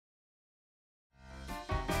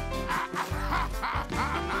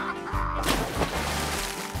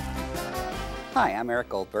Hi, I'm Eric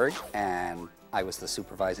Goldberg, and I was the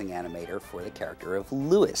supervising animator for the character of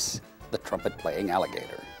Lewis, the trumpet-playing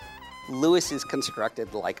alligator. Lewis is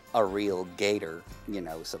constructed like a real gator, you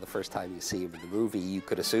know, so the first time you see him in the movie, you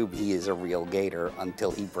could assume he is a real gator until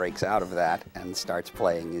he breaks out of that and starts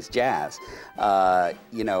playing his jazz.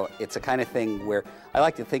 You know, it's a kind of thing where I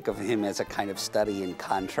like to think of him as a kind of study in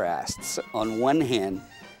contrasts. On one hand,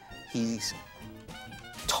 he's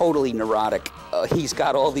totally neurotic. He's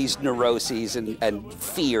got all these neuroses and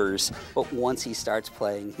fears, but once he starts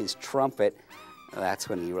playing his trumpet, that's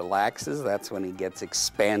when he relaxes, that's when he gets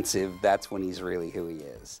expansive, that's when he's really who he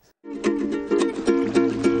is.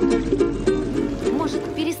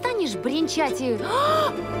 Может, перестанешь бренчать и...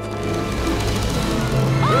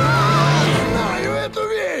 Знаю эту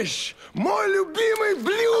вещь! Мой любимый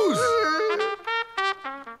блюз!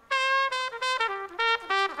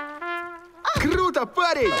 Круто,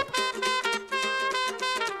 парень!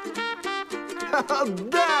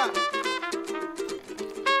 Да!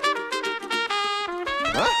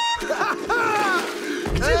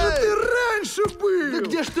 Где же ты раньше был? Да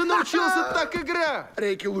где ж ты научился так играть?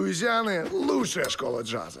 Реки Луизианы — лучшая школа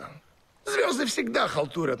джаза. Звезды всегда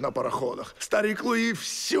халтурят на пароходах. Старик Луи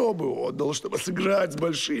все бы отдал, чтобы сыграть с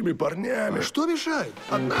большими парнями. А что мешает?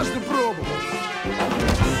 Однажды пробовал.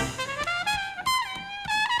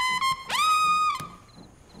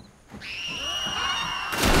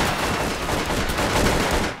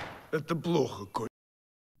 Это плохо, Коль.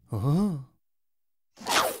 Ага.